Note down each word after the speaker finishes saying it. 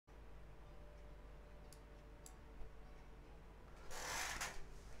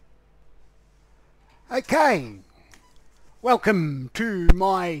Okay, welcome to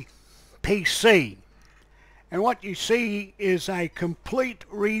my PC, and what you see is a complete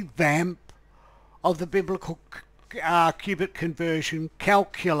revamp of the biblical Cubit conversion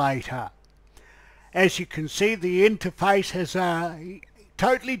calculator. As you can see, the interface has a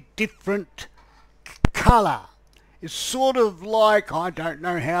totally different color. It's sort of like, I don't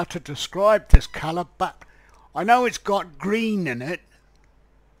know how to describe this color, but I know it's got green in it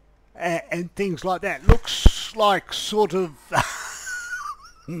and things like that. Looks like sort of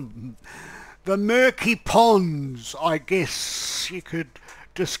the murky ponds, I guess you could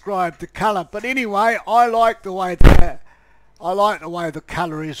describe the colour. But anyway, I like the way the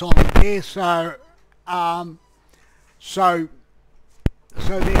colour is on there. So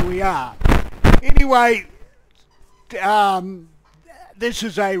there we are. Anyway, this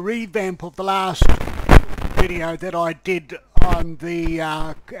is a revamp of the last video that I did on the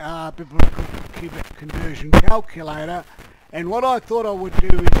biblical Cubit conversion calculator, and what I thought I would do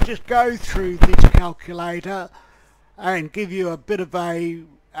is just go through this calculator and give you a bit of a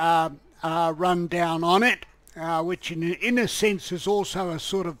rundown on it, which in a sense is also a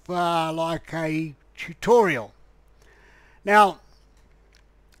sort of like a tutorial. Now,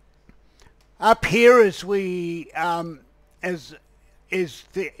 up here as we is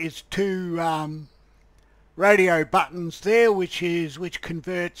two radio buttons there, which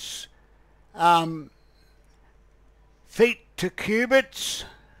converts feet to cubits.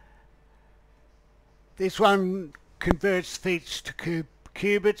 This one converts feet to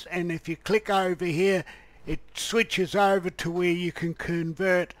cubits, and if you click over here, it switches over to where you can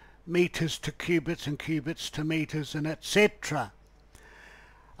convert meters to cubits and cubits to meters, and etc.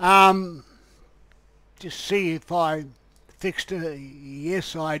 Just see if I fixed it.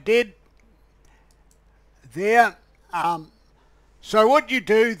 Yes, I did. There. So what you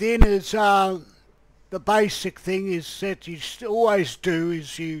do then is the basic thing is that you always do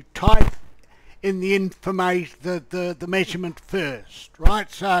is you type in the information, the measurement first, right?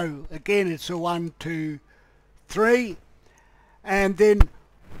 So again, it's a 1, 2, 3, and then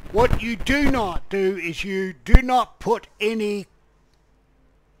what you do not do is you do not put any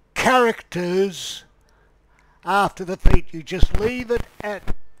characters after the feet. You just leave it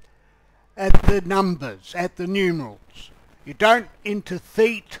at the numbers, at the numerals. You don't enter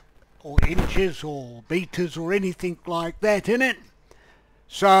feet or inches or meters or anything like that in it.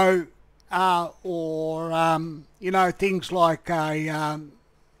 So, you know, things like a,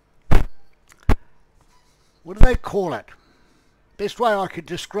 what do they call it? Best way I could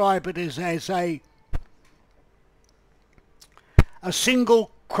describe it is as a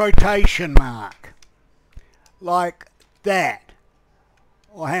single quotation mark, like that.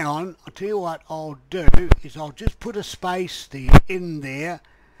 Well, hang on, I'll tell you what I'll do is I'll just put a space there in there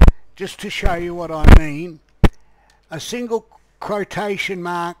just to show you what I mean. A single quotation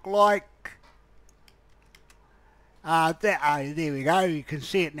mark like that. There we go, you can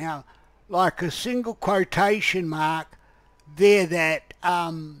see it now. Like a single quotation mark there that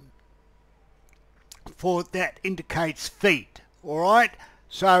for that indicates feet. Alright,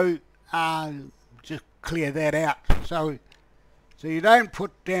 so just clear that out. So you don't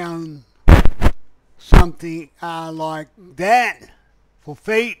put down something like that for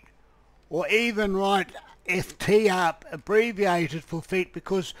feet, or even write FT up abbreviated for feet,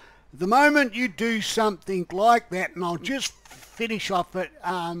 because the moment you do something like that, and I'll just finish off it,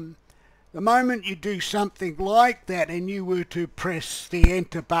 the moment you do something like that and you were to press the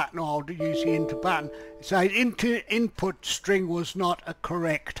enter button, I'll use the enter button, so input string was not a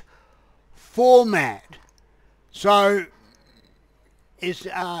format. So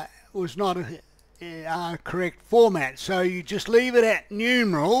was not a correct format. So you just leave it at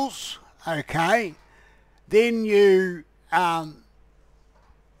numerals, okay? Then you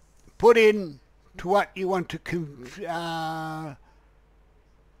put in to what you want to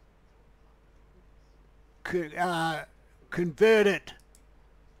convert it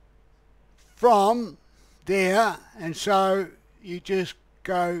from there, and so you just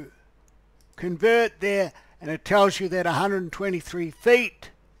go convert there, and it tells you that 123 feet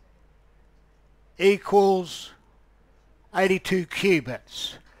equals 82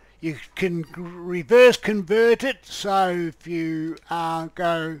 cubits. You can reverse convert it, so if you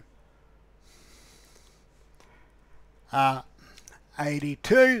go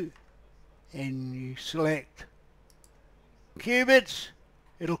 82 and you select cubits,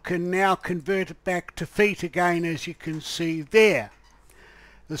 it can now convert it back to feet again, as you can see there.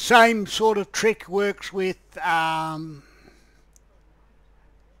 The same sort of trick works with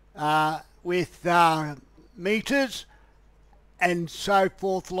meters, and so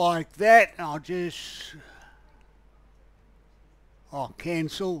forth like that. I'll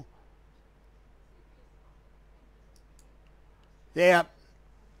cancel. There.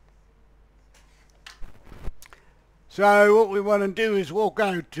 So what we want to do is we'll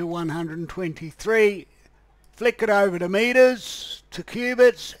go to 123, flick it over to meters, to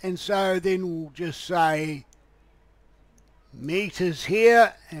cubits, and so then we'll just say meters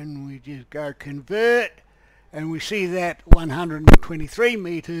here, and we just go convert, and we see that 123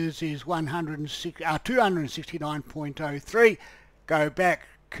 meters is 269.03. Go back,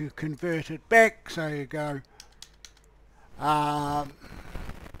 convert it back, so you go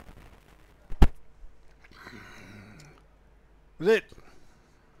was it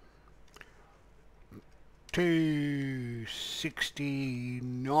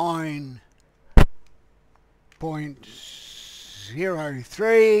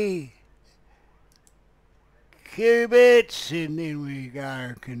 269.03 cubits, and then we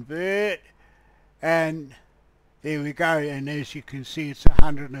go convert, and there we go, and as you can see it's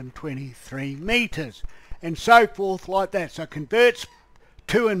 123 meters, and so forth like that. So converts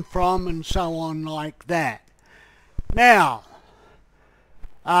to and from and so on like that. Now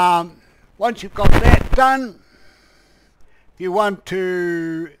once you've got that done, if you want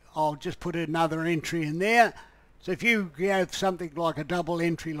to, I'll just put another entry in there. So if you have something like a double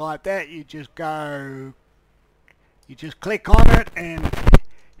entry like that, you just click on it and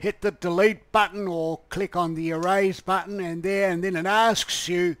hit the delete button, or click on the erase button, and then it asks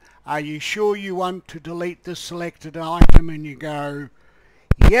you, are you sure you want to delete the selected item? And you go,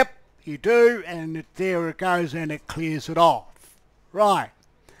 yep, you do, and there it goes, and it clears it off. Right.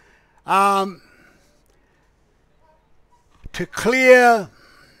 To clear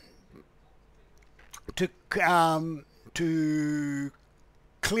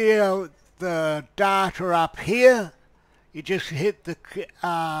the data up here, you just hit the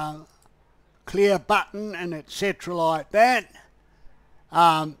clear button and etc. like that.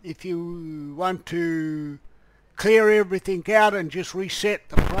 If you want to clear everything out and just reset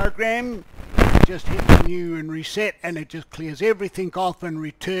the program, just hit new and reset, and it just clears everything off and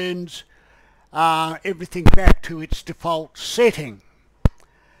returns everything back to its default setting.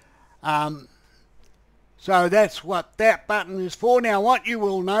 So that's what that button is for. Now what you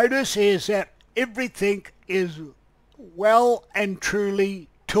will notice is that everything is well and truly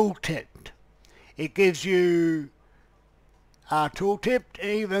tooltipped. It gives you tooltipped,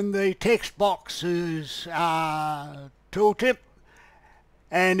 even the text boxes are tooltipped,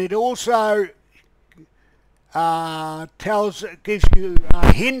 and it also gives you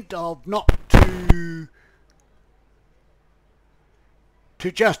a hint of not to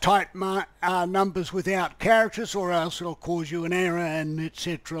just type numbers without characters, or else it'll cause you an error and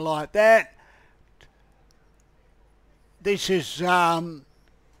etc. like that. This is to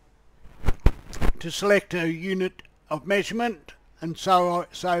select a unit of measurement and so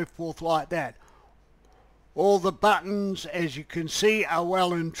forth like that. All the buttons, as you can see, are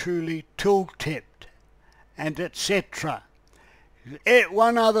well and truly tool-tipped and etc.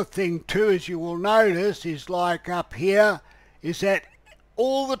 One other thing too, as you will notice, is like up here, is that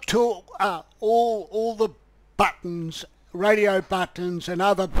all the buttons, radio buttons and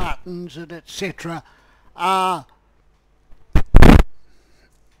other buttons and etc.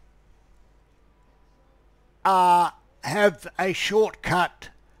 have a shortcut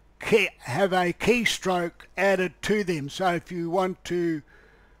key, have a keystroke added to them. So if you want to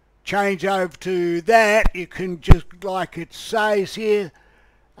change over to that, you can just, like it says here,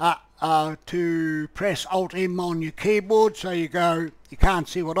 to press Alt M on your keyboard. So you can't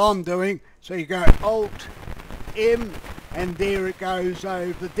see what I'm doing, so you go Alt M, and there it goes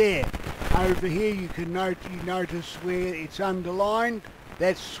over there. Over here you can notice where it's underlined.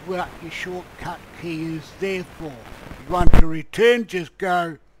 That's what your shortcut key is there for. If you want to return, just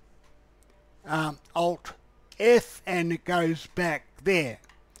go Alt F, and it goes back there.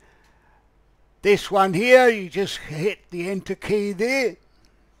 This one here, you just hit the enter key there.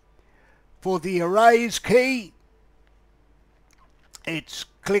 For the erase key, it's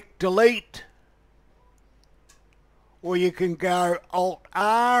click delete, or you can go Alt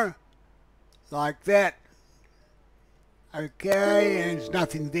R like that. Okay, and there's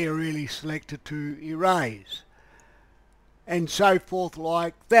nothing there really selected to erase, and so forth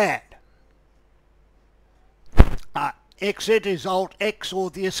like that. Exit is Alt X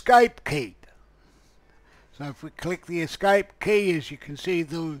or the escape key. So if we click the escape key, as you can see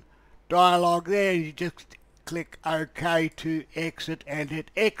the dialog there, you just click OK to exit, and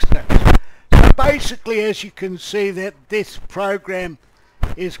it exits. So basically, as you can see, that this program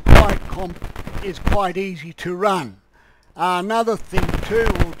is quite easy to run. Another thing too,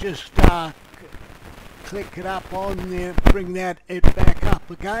 we'll just click it up on there, bring it back up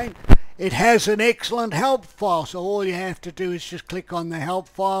again. It has an excellent help file, so all you have to do is just click on the help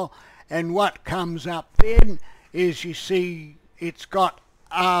file, and what comes up then is, you see it's got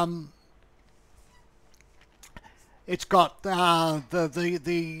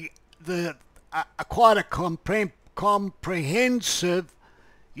quite a comprehensive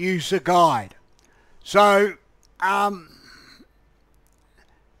user guide. So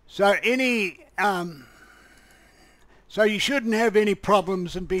so you shouldn't have any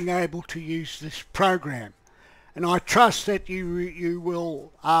problems in being able to use this program, and I trust that you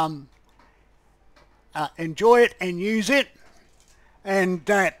will enjoy it and use it, and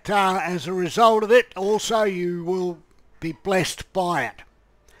that as a result of it also you will be blessed by it.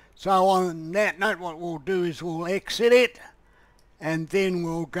 So on that note, what we'll do is we'll exit it, and then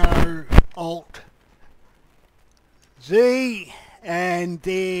we'll go Alt Z and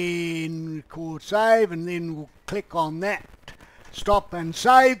then record save, and then we'll click on that, stop and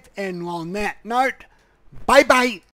save. And on that note, bye bye.